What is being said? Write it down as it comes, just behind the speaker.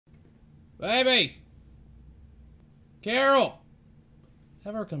Baby! Carol!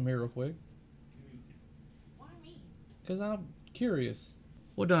 Have her come here real quick. Why me? Because I'm curious.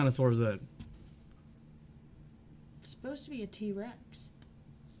 What dinosaur is that? It's supposed to be a T-Rex.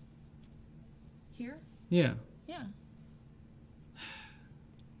 Here? Yeah. Yeah.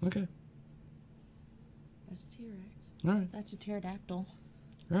 Okay. That's a T-Rex. Alright. That's a pterodactyl.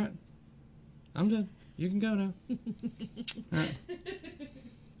 Alright. I'm done. You can go now. Alright.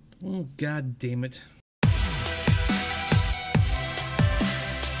 Oh, God damn it.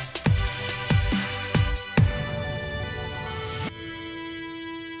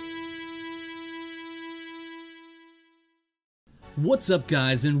 What's up,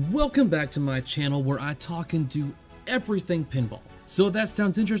 guys, and welcome back to my channel where I talk and do everything pinball. So if that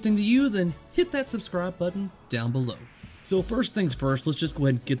sounds interesting to you, then hit that subscribe button down below. So first things first, let's just go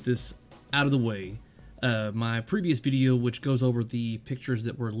ahead and get this out of the way. My previous video, which goes over the pictures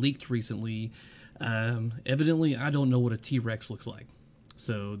that were leaked recently, evidently I don't know what a T-Rex looks like.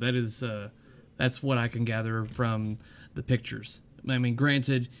 So that is, that's what I can gather from the pictures. I mean,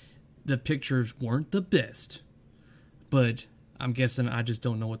 granted, the pictures weren't the best, but I'm guessing I just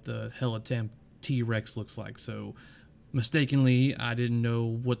don't know what the hell a T-Rex looks like. So mistakenly, I didn't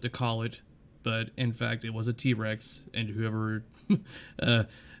know what to call it, but in fact, it was a T-Rex, and whoever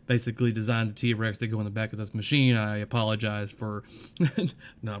basically designed the T-Rex to go in the back of this machine, I apologize for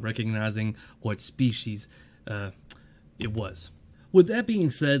not recognizing what species it was. With that being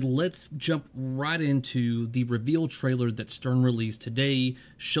said, let's jump right into the reveal trailer that Stern released today,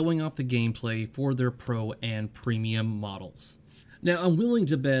 showing off the gameplay for their Pro and Premium models. Now, I'm willing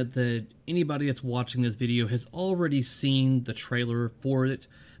to bet that anybody that's watching this video has already seen the trailer for it,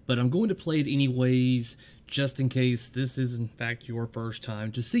 but I'm going to play it anyways, just in case this is in fact your first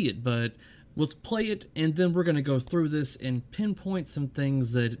time to see it. But let's play it, and then we're going to go through this and pinpoint some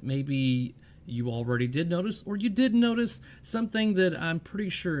things that maybe you already did notice, or you did notice, something that I'm pretty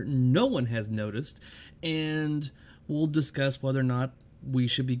sure no one has noticed, and we'll discuss whether or not we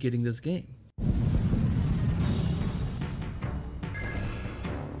should be getting this game.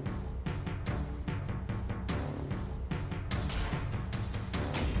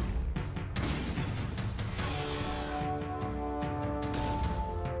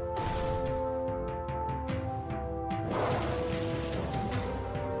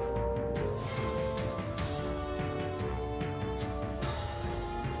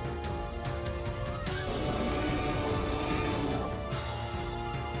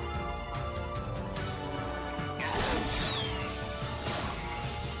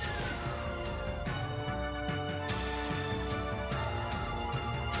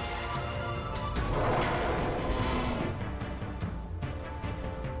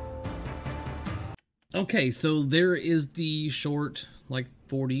 Okay, so there is the short, like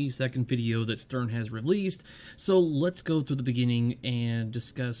 40-second video that Stern has released. So let's go through the beginning and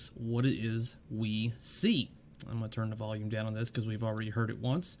discuss what it is we see. I'm going to turn the volume down on this because we've already heard it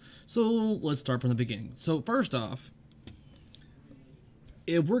once. So let's start from the beginning. So first off,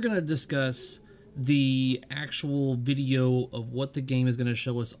 if we're going to discuss the actual video of what the game is going to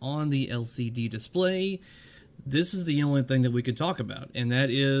show us on the LCD display, this is the only thing that we can talk about, and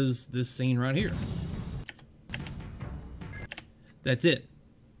that is this scene right here. That's it.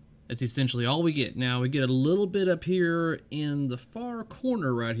 That's essentially all we get. Now, we get a little bit up here in the far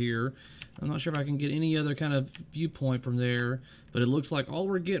corner right here. I'm not sure if I can get any other kind of viewpoint from there, but it looks like all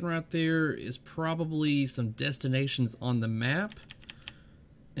we're getting right there is probably some destinations on the map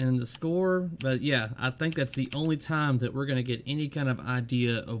and the score. But yeah, I think that's the only time that we're going to get any kind of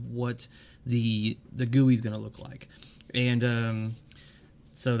idea of what the GUI is going to look like. And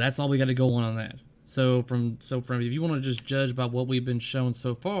so that's all we got to go on that. So from if you want to just judge by what we've been shown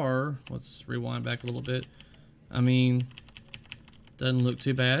so far, let's rewind back a little bit. I mean, doesn't look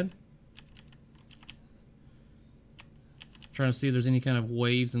too bad. Trying to see if there's any kind of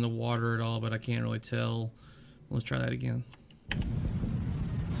waves in the water at all, but I can't really tell. Let's try that again.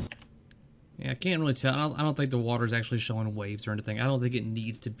 Yeah, I can't really tell. I don't think the water's actually showing waves or anything. I don't think it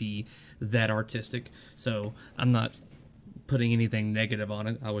needs to be that artistic. So I'm not putting anything negative on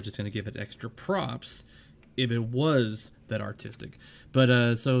it. I was just going to give it extra props if it was that artistic.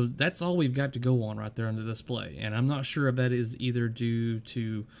 But so that's all we've got to go on right there on the display. And I'm not sure if that is either due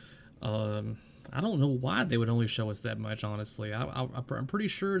to I don't know why they would only show us that much, honestly. I'm pretty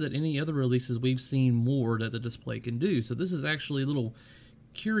sure that any other releases we've seen more that the display can do. So this is actually a little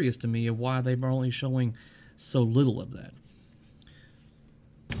curious to me of why they're only showing so little of that.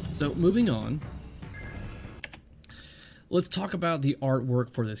 So moving on, let's talk about the artwork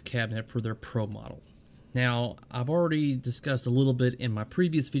for this cabinet for their Pro model. Now, I've already discussed a little bit in my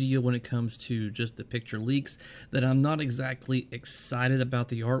previous video when it comes to just the picture leaks that I'm not exactly excited about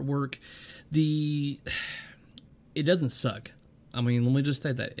the artwork. It doesn't suck. I mean, let me just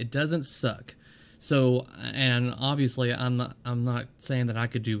say that. It doesn't suck. So, and obviously I'm not saying that I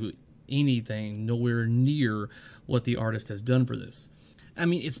could do anything nowhere near what the artist has done for this. I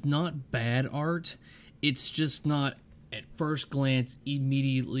mean, it's not bad art. It's just not, at first glance,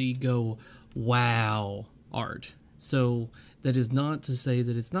 immediately go, wow, art. So that is not to say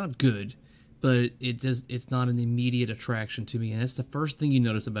that it's not good, but it's not an immediate attraction to me. And that's the first thing you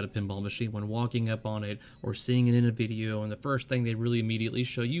notice about a pinball machine when walking up on it or seeing it in a video, and the first thing they really immediately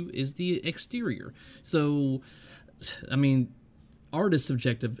show you is the exterior. So, I mean, art is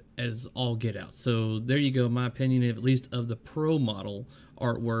subjective as all get out. So there you go. My opinion, at least of the pro model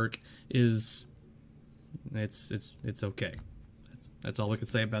artwork, is it's okay. That's all I can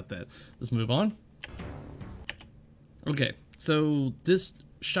say about that. Let's move on. Okay, so this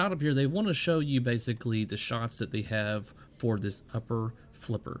shot up here, they want to show you basically the shots that they have for this upper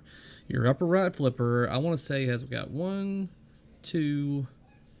flipper. Your upper right flipper, I want to say, has got 1, 2,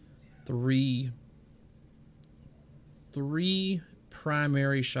 3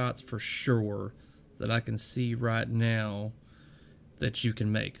 primary shots for sure that I can see right now that you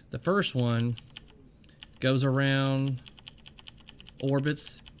can make. The first one goes around,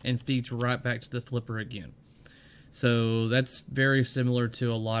 orbits, and feeds right back to the flipper again. So that's very similar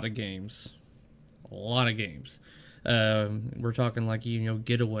to a lot of games. We're talking like,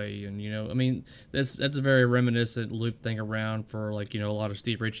 Getaway, and I mean, that's a very reminiscent loop thing around for, like, a lot of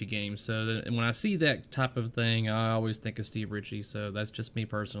Steve Ritchie games. So and when I see that type of thing, I always think of Steve Ritchie. So that's just me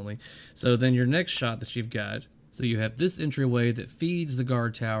personally. So then your next shot that you've got, so you have this entryway that feeds the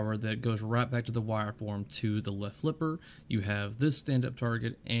guard tower that goes right back to the wire form to the left flipper. You have this stand-up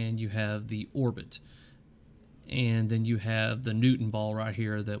target, and you have the orbit. And then you have the Newton ball right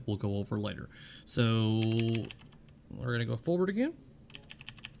here that we'll go over later. So we're going to go forward again.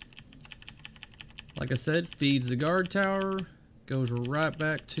 Like I said, feeds the guard tower, goes right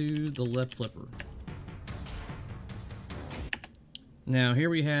back to the left flipper. Now here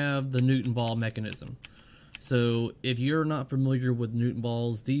we have the Newton ball mechanism. So if you're not familiar with Newton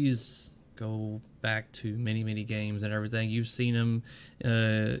balls, these go back to many, many games and everything. You've seen them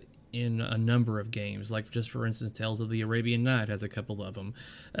in a number of games, like just for instance, Tales of the Arabian Night has a couple of them.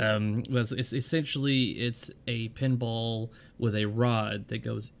 It's a pinball with a rod that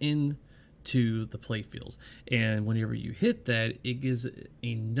goes into the playfield, and whenever you hit that, it gives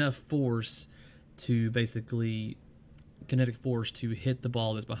enough force to basically kinetic force to hit the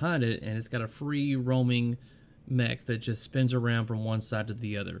ball that's behind it, and it's got a free roaming mech that just spins around from one side to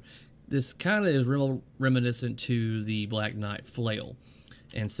the other. This kind of is real reminiscent to the Black Knight flail.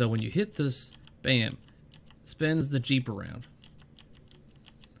 And so when you hit this, bam, spins the Jeep around.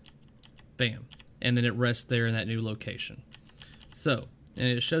 Bam. And then it rests there in that new location. So, and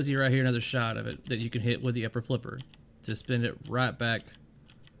it shows you right here another shot of it that you can hit with the upper flipper to spin it right back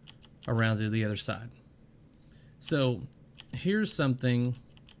around to the other side. So, here's something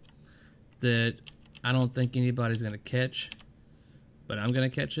that I don't think anybody's going to catch, but I'm going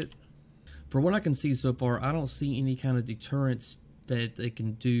to catch it. For what I can see so far, I don't see any kind of deterrence that they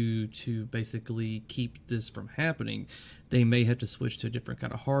can do to basically keep this from happening. They may have to switch to a different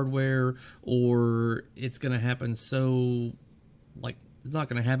kind of hardware, or it's going to happen so, like, it's not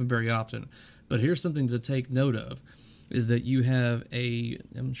going to happen very often. But here's something to take note of, is that you have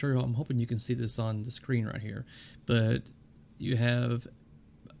I'm hoping you can see this on the screen right here, but you have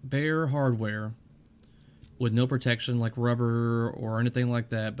bare hardware with no protection like rubber or anything like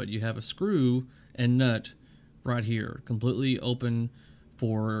that, but you have a screw and nut right here, completely open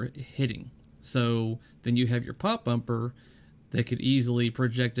for hitting. So then you have your pop bumper that could easily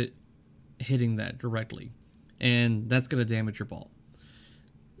project it hitting that directly, and that's going to damage your ball.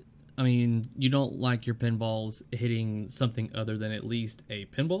 I mean, you don't like your pinballs hitting something other than at least a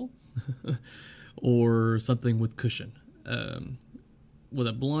pinball or something with cushion. With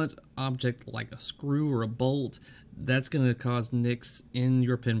a blunt object like a screw or a bolt, that's going to cause nicks in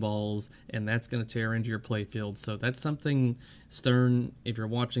your pinballs, and that's going to tear into your playfield. So that's something, Stern, if you're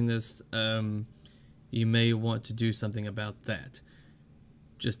watching this, you may want to do something about that.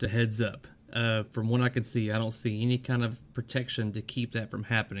 Just a heads up. From what I can see, I don't see any kind of protection to keep that from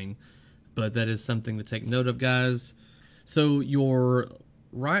happening, but that is something to take note of, guys. So your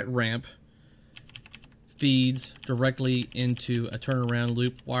right ramp feeds directly into a turnaround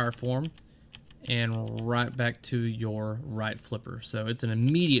loop wire form and right back to your right flipper. So it's an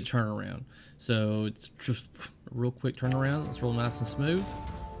immediate turnaround. So it's just a real quick turnaround. It's real nice and smooth.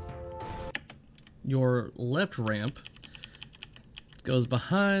 your left ramp goes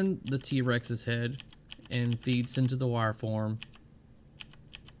behind the T-Rex's head and feeds into the wire form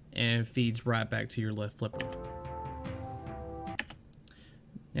and feeds right back to your left flipper.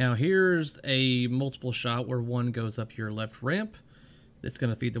 Now here's a multiple shot where one goes up your left ramp. It's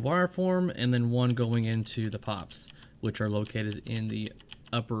going to feed the wire form, and then one going into the pops, which are located in the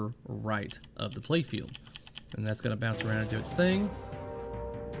upper right of the playfield. And that's going to bounce around and do its thing.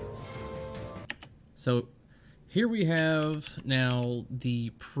 So here we have now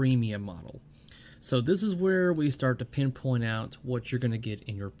the premium model. So this is where we start to pinpoint out what you're going to get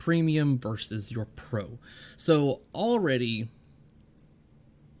in your premium versus your pro. So already,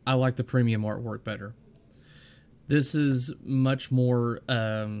 I like the premium artwork better. This is much more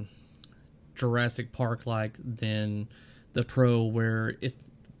Jurassic Park-like than the pro, where it's,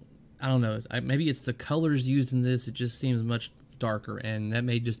 I don't know, maybe it's the colors used in this, it just seems much darker, and that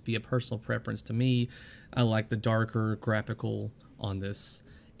may just be a personal preference to me. I like the darker graphical on this.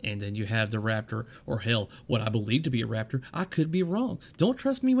 And then you have the raptor, or hell, what I believe to be a raptor. I could be wrong. Don't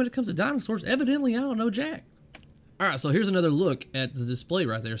trust me when it comes to dinosaurs. Evidently, I don't know jack. Alright, so here's another look at the display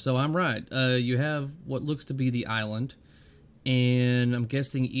right there. So I'm right. You have what looks to be the island. And I'm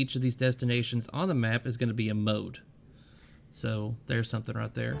guessing each of these destinations on the map is going to be a mode. So there's something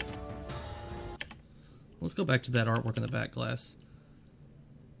right there. Let's go back to that artwork in the back glass.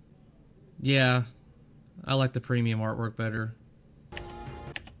 Yeah, I like the premium artwork better.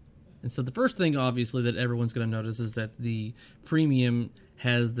 And so the first thing, obviously, that everyone's going to notice is that the premium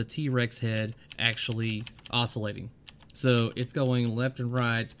has the T-Rex head actually oscillating. So it's going left and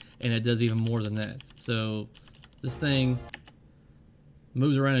right, and it does even more than that. So this thing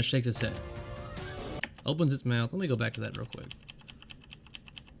moves around and shakes its head. Opens its mouth. Let me go back to that real quick.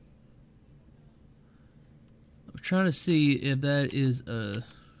 I'm trying to see if that is a...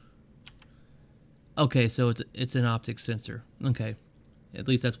 Okay, so it's an optic sensor. Okay. At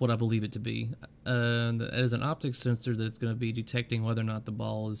least that's what I believe it to be. That is an optic sensor that's going to be detecting whether or not the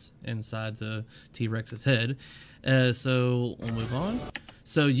ball is inside the T-Rex's head. So we'll move on.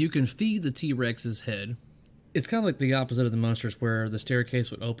 So you can feed the T-Rex's head. It's kind of like the opposite of the monsters, where the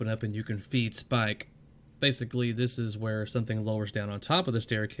staircase would open up and you can feed Spike. Basically, this is where something lowers down on top of the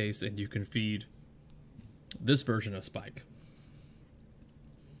staircase and you can feed this version of Spike.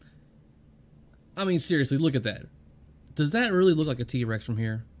 I mean, seriously, look at that. Does that really look like a T-Rex from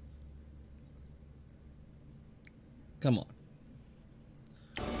here? Come on.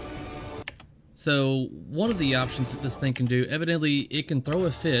 So, one of the options that this thing can do, evidently it can throw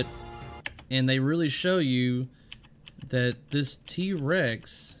a fit, and they really show you that this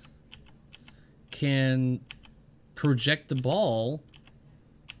T-Rex can project the ball,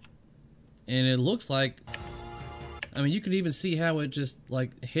 and it looks like, I mean, you can even see how it just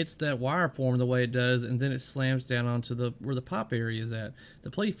like hits that wire form the way it does, and then it slams down onto the where the pop area is at, the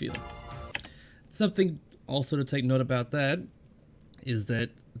playfield. Something also to take note about that is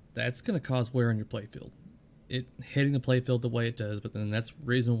that that's going to cause wear on your playfield. It hitting the playfield the way it does, but then that's the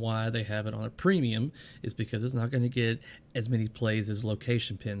reason why they have it on a premium, is because it's not going to get as many plays as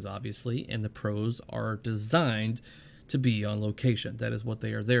location pins, obviously, and the pros are designed to be on location. That is what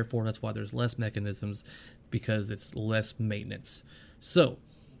they are there for. That's why there's less mechanisms, because it's less maintenance. So,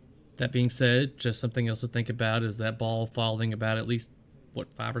 that being said, just something else to think about is that ball falling about at least,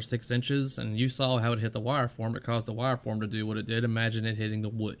 what, 5 or 6 inches, and you saw how it hit the wire form. It caused the wire form to do what it did. Imagine it hitting the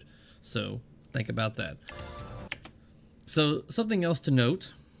wood. So, think about that. So, something else to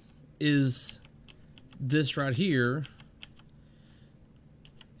note is this right here.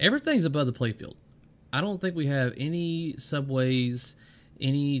 Everything's above the playfield. I don't think we have any subways,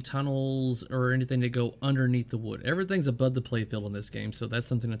 any tunnels, or anything that go underneath the wood. Everything's above the playfield in this game, so that's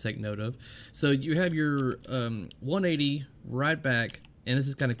something to take note of. So you have your 180 right back, and this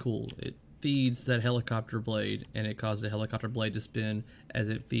is kind of cool. It feeds that helicopter blade, and it causes the helicopter blade to spin as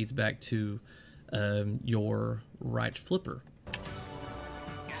it feeds back to your right flipper.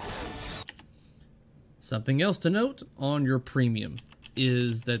 Something else to note on your premium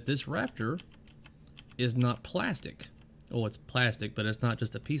is that this raptor is not plastic. Oh, it's plastic, but it's not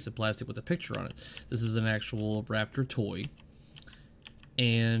just a piece of plastic with a picture on it. This is an actual raptor toy,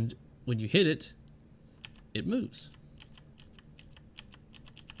 and when you hit it, it moves.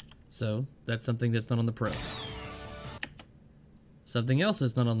 So that's something that's not on the Pro. Something else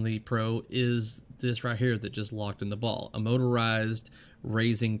that's not on the Pro is this right here that just locked in the ball, a motorized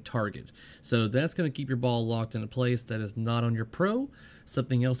raising target. So that's going to keep your ball locked in a place. That is not on your Pro.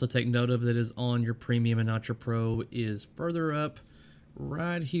 Something else to take note of that is on your Premium and not your Pro is further up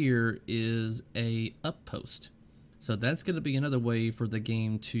right here is a up post. So that's going to be another way for the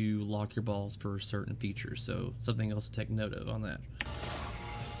game to lock your balls for certain features. So something else to take note of on that.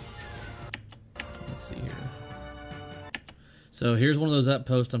 Let's see here. So here's one of those up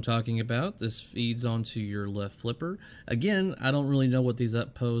posts I'm talking about. This feeds onto your left flipper. Again, I don't really know what these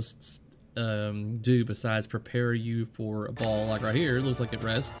up posts do besides prepare you for a ball. Like right here, it looks like it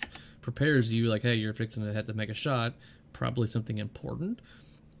rests. Prepares you like, hey, you're fixing to have to make a shot. Probably something important.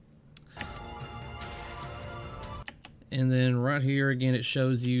 And then right here again, it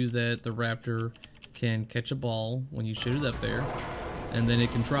shows you that the Raptor can catch a ball when you shoot it up there, and then it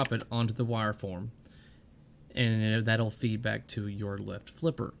can drop it onto the wire form, and that'll feed back to your left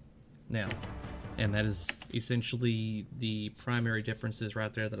flipper. Now, and that is essentially the primary differences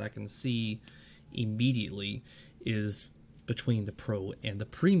right there that I can see immediately is between the Pro and the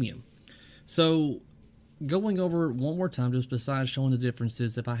Premium. So going over it one more time, just besides showing the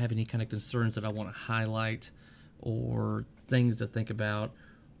differences, if I have any kind of concerns that I want to highlight or things to think about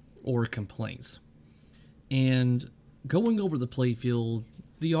or complaints. And going over the playfield,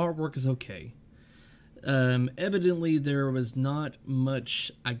 the artwork is okay. Evidently there was not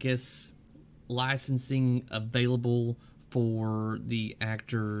much, I guess, licensing available for the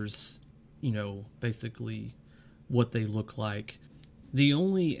actors, you know, basically what they look like. The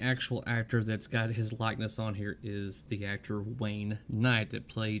only actual actor that's got his likeness on here is the actor Wayne Knight that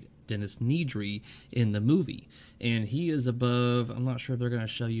played Dennis Nedry in the movie. And he is above, I'm not sure if they're going to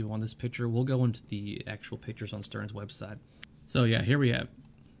show you on this picture. We'll go into the actual pictures on Stern's website. So yeah, here we have,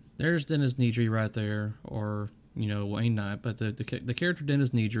 there's Dennis Nedry right there, or, you know, Wayne Knight. But the character Dennis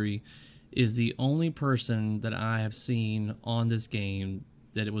Nedry is the only person that I have seen on this game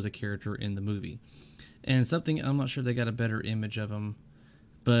that it was a character in the movie. And something, I'm not sure they got a better image of him,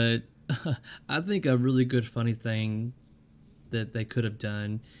 but I think a really good funny thing that they could have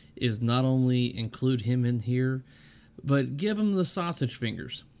done is not only include him in here, but give him the sausage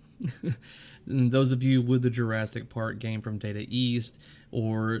fingers. And those of you with the Jurassic Park game from Data East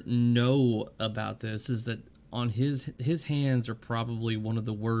or know about this is that on his hands are probably one of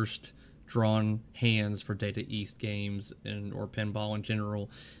the worst drawn hands for Data East games and or pinball in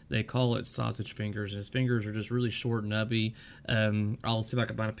general. They call it sausage fingers, and his fingers are just really short and nubby. I'll see if I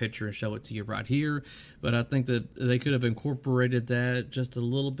can find a picture and show it to you right here, but I think that they could have incorporated that just a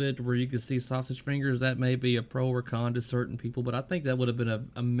little bit where you could see sausage fingers. That may be a pro or con to certain people, but I think that would have been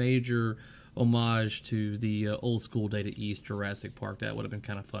a major homage to the old school Data East Jurassic Park. That would have been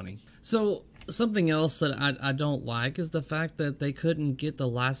kind of funny. So something else that I don't like is the fact that they couldn't get the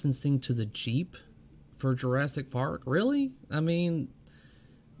licensing to the Jeep for Jurassic Park. Really? I mean,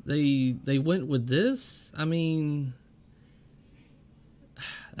 they went with this? I mean,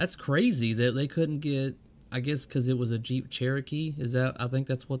 that's crazy that they couldn't get, I guess because it was a Jeep Cherokee. I think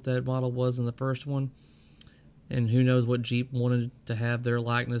that's what that model was in the first one. And who knows what Jeep wanted to have their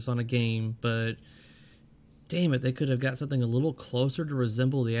likeness on a game, but damn it, they could have got something a little closer to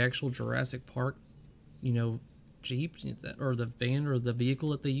resemble the actual Jurassic Park, you know, Jeep, or the van or the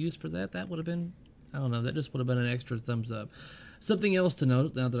vehicle that they used for that. That would have been, I don't know, that just would have been an extra thumbs up. Something else to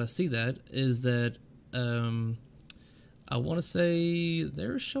note, now that I see that, is that I want to say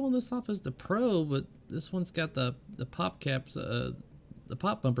they're showing this off as the Pro, but this one's got the pop caps, the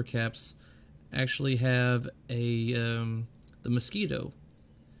pop bumper caps actually have a the mosquito.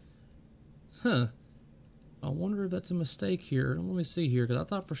 Huh. I wonder if that's a mistake here. Let me see here, because I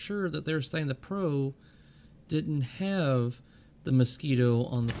thought for sure that they were saying the Pro didn't have the mosquito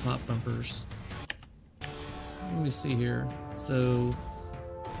on the pop bumpers. Let me see here. So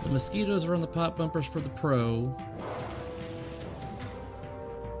the mosquitoes are on the pop bumpers for the Pro.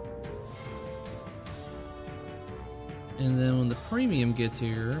 And then when the Premium gets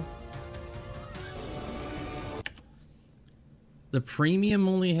here, the Premium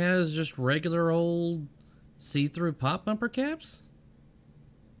only has just regular old see-through pop bumper caps?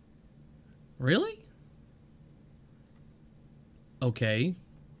 Really? Okay.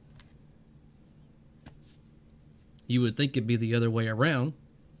 You would think it'd be the other way around.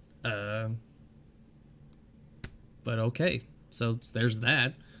 But okay. So there's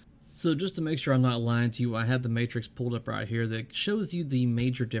that. So just to make sure I'm not lying to you, I have the matrix pulled up right here that shows you the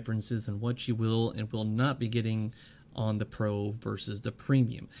major differences in what you will and will not be getting on the Pro versus the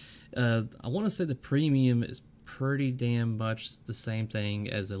Premium. I want to say the Premium is pretty damn much the same thing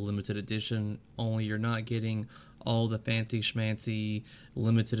as a limited edition, only you're not getting all the fancy schmancy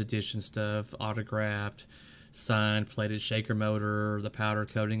limited edition stuff, autographed, signed, plated shaker motor, the powder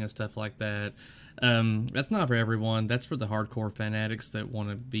coating and stuff like that. That's not for everyone. That's for the hardcore fanatics that want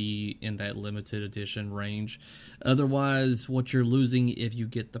to be in that limited edition range. Otherwise, what you're losing if you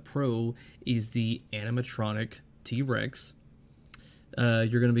get the Pro is the animatronic T-Rex. You're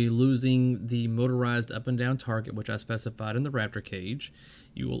going to be losing the motorized up and down target, which I specified in the raptor cage.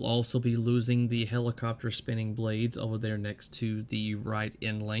 You will also be losing the helicopter spinning blades over there next to the right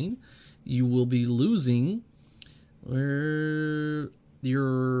end lane. You will be losing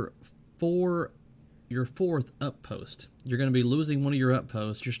your fourth up post. You're going to be losing one of your up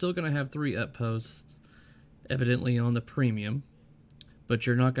posts. You're still going to have 3 up posts, evidently on the premium, but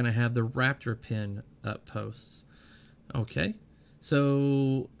you're not going to have the raptor pin up posts. Okay.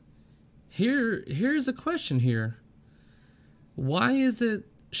 So here's a question here. Why is it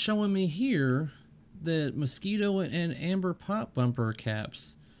showing me here that mosquito and amber pop bumper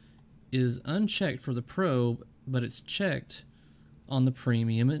caps is unchecked for the Pro, but it's checked on the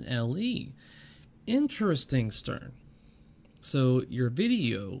premium and LE? Interesting, Stern. So your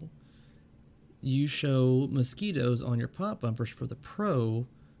video, you show mosquitoes on your pop bumpers for the Pro,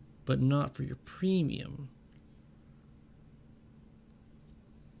 but not for your premium.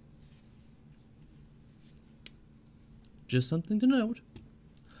 Just something to note.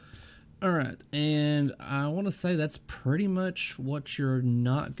 All right, and I want to say that's pretty much what you're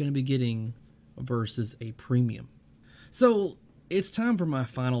not going to be getting versus a premium. So it's time for my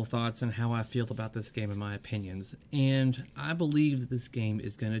final thoughts on how I feel about this game and my opinions. And I believe that this game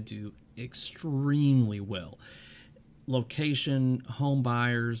is going to do extremely well. Location, home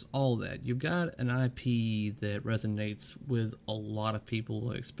buyers, all that. You've got an IP that resonates with a lot of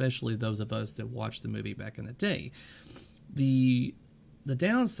people, especially those of us that watched the movie back in the day. The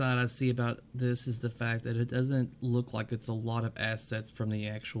downside I see about this is the fact that it doesn't look like it's a lot of assets from the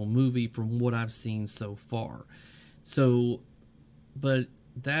actual movie from what I've seen so far. So, but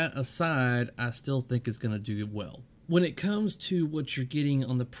that aside, I still think it's going to do well. When it comes to what you're getting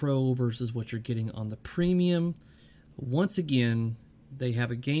on the Pro versus what you're getting on the Premium, once again, they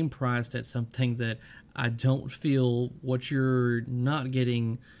have a game priced at something that I don't feel what you're not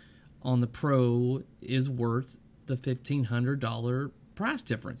getting on the Pro is worth the $1,500 price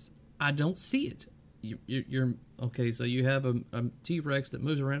difference. I don't see it. You're okay. So you have a T-Rex that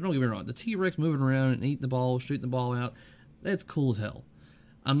moves around. Don't get me wrong. The T-Rex moving around and eating the ball, shooting the ball out, that's cool as hell.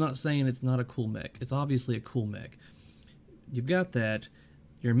 I'm not saying it's not a cool mech. It's obviously a cool mech. You've got that.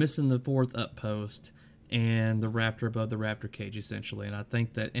 You're missing the 4th up post and the raptor above the raptor cage, essentially. And I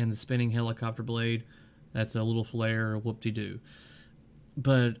think that, and the spinning helicopter blade, that's a little flare, whoop-de-doo.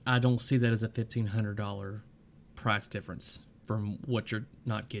 But I don't see that as a $1,500 price difference from what you're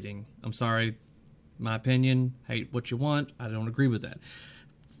not getting. I'm sorry, my opinion, hate what you want, I don't agree with that.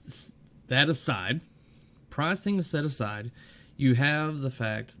 That aside, pricing set aside, you have the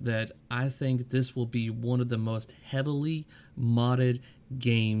fact that I think this will be one of the most heavily modded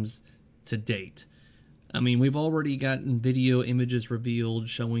games to date. I mean, we've already gotten video images revealed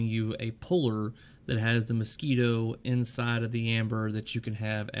showing you a puller that has the mosquito inside of the amber that you can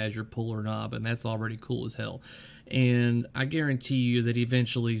have as your puller knob, and that's already cool as hell. And I guarantee you that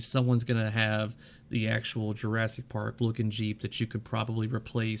eventually someone's going to have the actual Jurassic Park looking Jeep that you could probably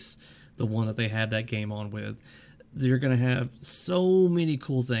replace the one that they have that game on with. They're going to have so many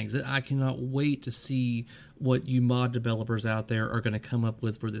cool things that I cannot wait to see what you mod developers out there are going to come up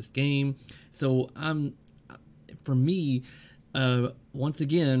with for this game. So for me, once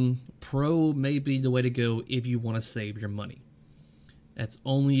again, Pro may be the way to go if you want to save your money. That's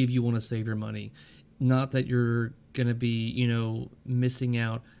only if you want to save your money. Not that you're going to be, you know, missing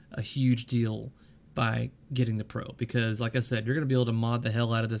out a huge deal by getting the Pro. Because, like I said, you're going to be able to mod the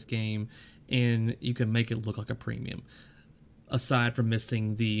hell out of this game and you can make it look like a premium. Aside from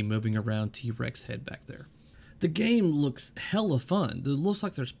missing the moving around T-Rex head back there. The game looks hella fun. It looks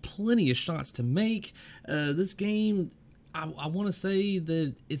like there's plenty of shots to make. This game, I want to say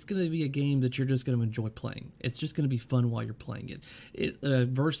that it's going to be a game that you're just going to enjoy playing. It's just going to be fun while you're playing it.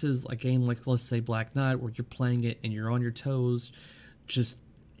 Versus a game like, let's say, Black Knight, where you're playing it and you're on your toes. Just,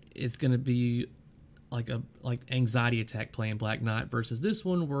 it's going to be like anxiety attack playing Black Knight versus this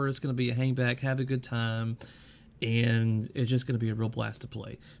one where it's going to be a hang back, have a good time, and it's just going to be a real blast to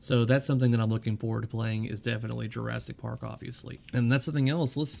play. So that's something that I'm looking forward to playing, is definitely Jurassic Park, obviously. And that's something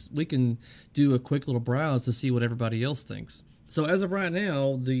else. We can do a quick little browse to see what everybody else thinks. So as of right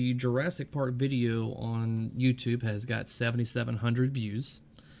now, the Jurassic Park video on YouTube has got 7,700 views.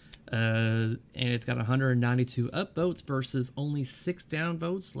 And it's got 192 upvotes versus only 6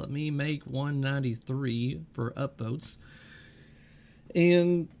 downvotes. Let me make 193 for upvotes.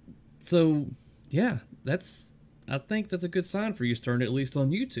 And so, yeah, I think that's a good sign for you, Stern, at least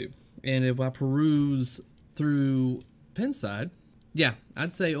on YouTube. And if I peruse through Pinside, yeah,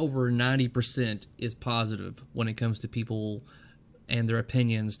 I'd say over 90% is positive when it comes to people and their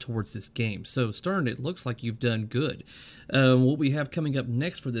opinions towards this game. So Stern, it looks like you've done good. What we have coming up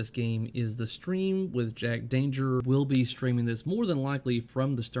next for this game is the stream with Jack Danger. We'll be streaming this more than likely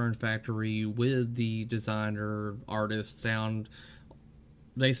from the Stern factory with the designer, artist, sound,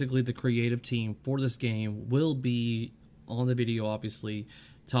 basically the creative team for this game will be on the video, obviously,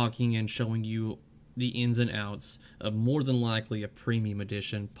 talking and showing you the ins and outs of more than likely a premium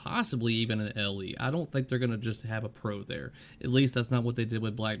edition, possibly even an LE. I don't think they're going to just have a Pro there. At least that's not what they did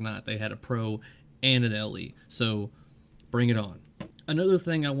with Black Knight. They had a Pro and an LE. So bring it on. Another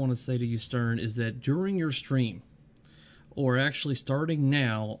thing I want to say to you, Stern, is that during your stream, or actually starting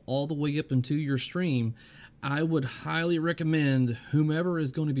now all the way up into your stream, I would highly recommend whomever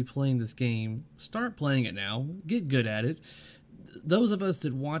is going to be playing this game, start playing it now. Get good at it. Those of us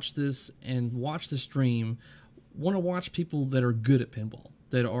that watch this and watch the stream want to watch people that are good at pinball,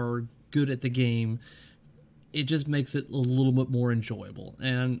 that are good at the game. It just makes it a little bit more enjoyable.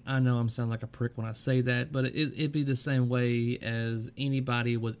 And I know I'm sounding like a prick when I say that, but it'd be the same way as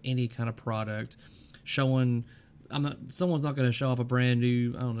anybody with any kind of product showing. Someone's not going to show off a brand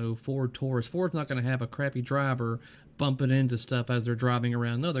new, I don't know, Ford Taurus. Ford's not going to have a crappy driver bumping into stuff as they're driving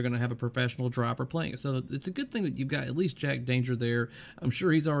around. No, they're going to have a professional driver playing it. So it's a good thing that you've got at least Jack Danger there. I'm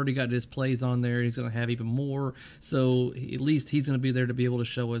sure he's already got his plays on there. He's going to have even more. So at least he's going to be there to be able to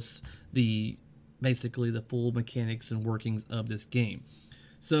show us basically the full mechanics and workings of this game.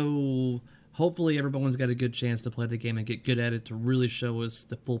 So hopefully everyone's got a good chance to play the game and get good at it to really show us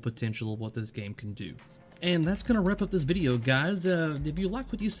the full potential of what this game can do. And that's going to wrap up this video, guys. If you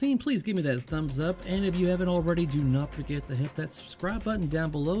like what you've seen, please give me that thumbs up. And if you haven't already, do not forget to hit that subscribe button down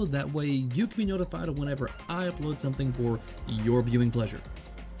below. That way you can be notified of whenever I upload something for your viewing pleasure.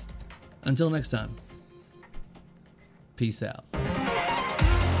 Until next time, peace out.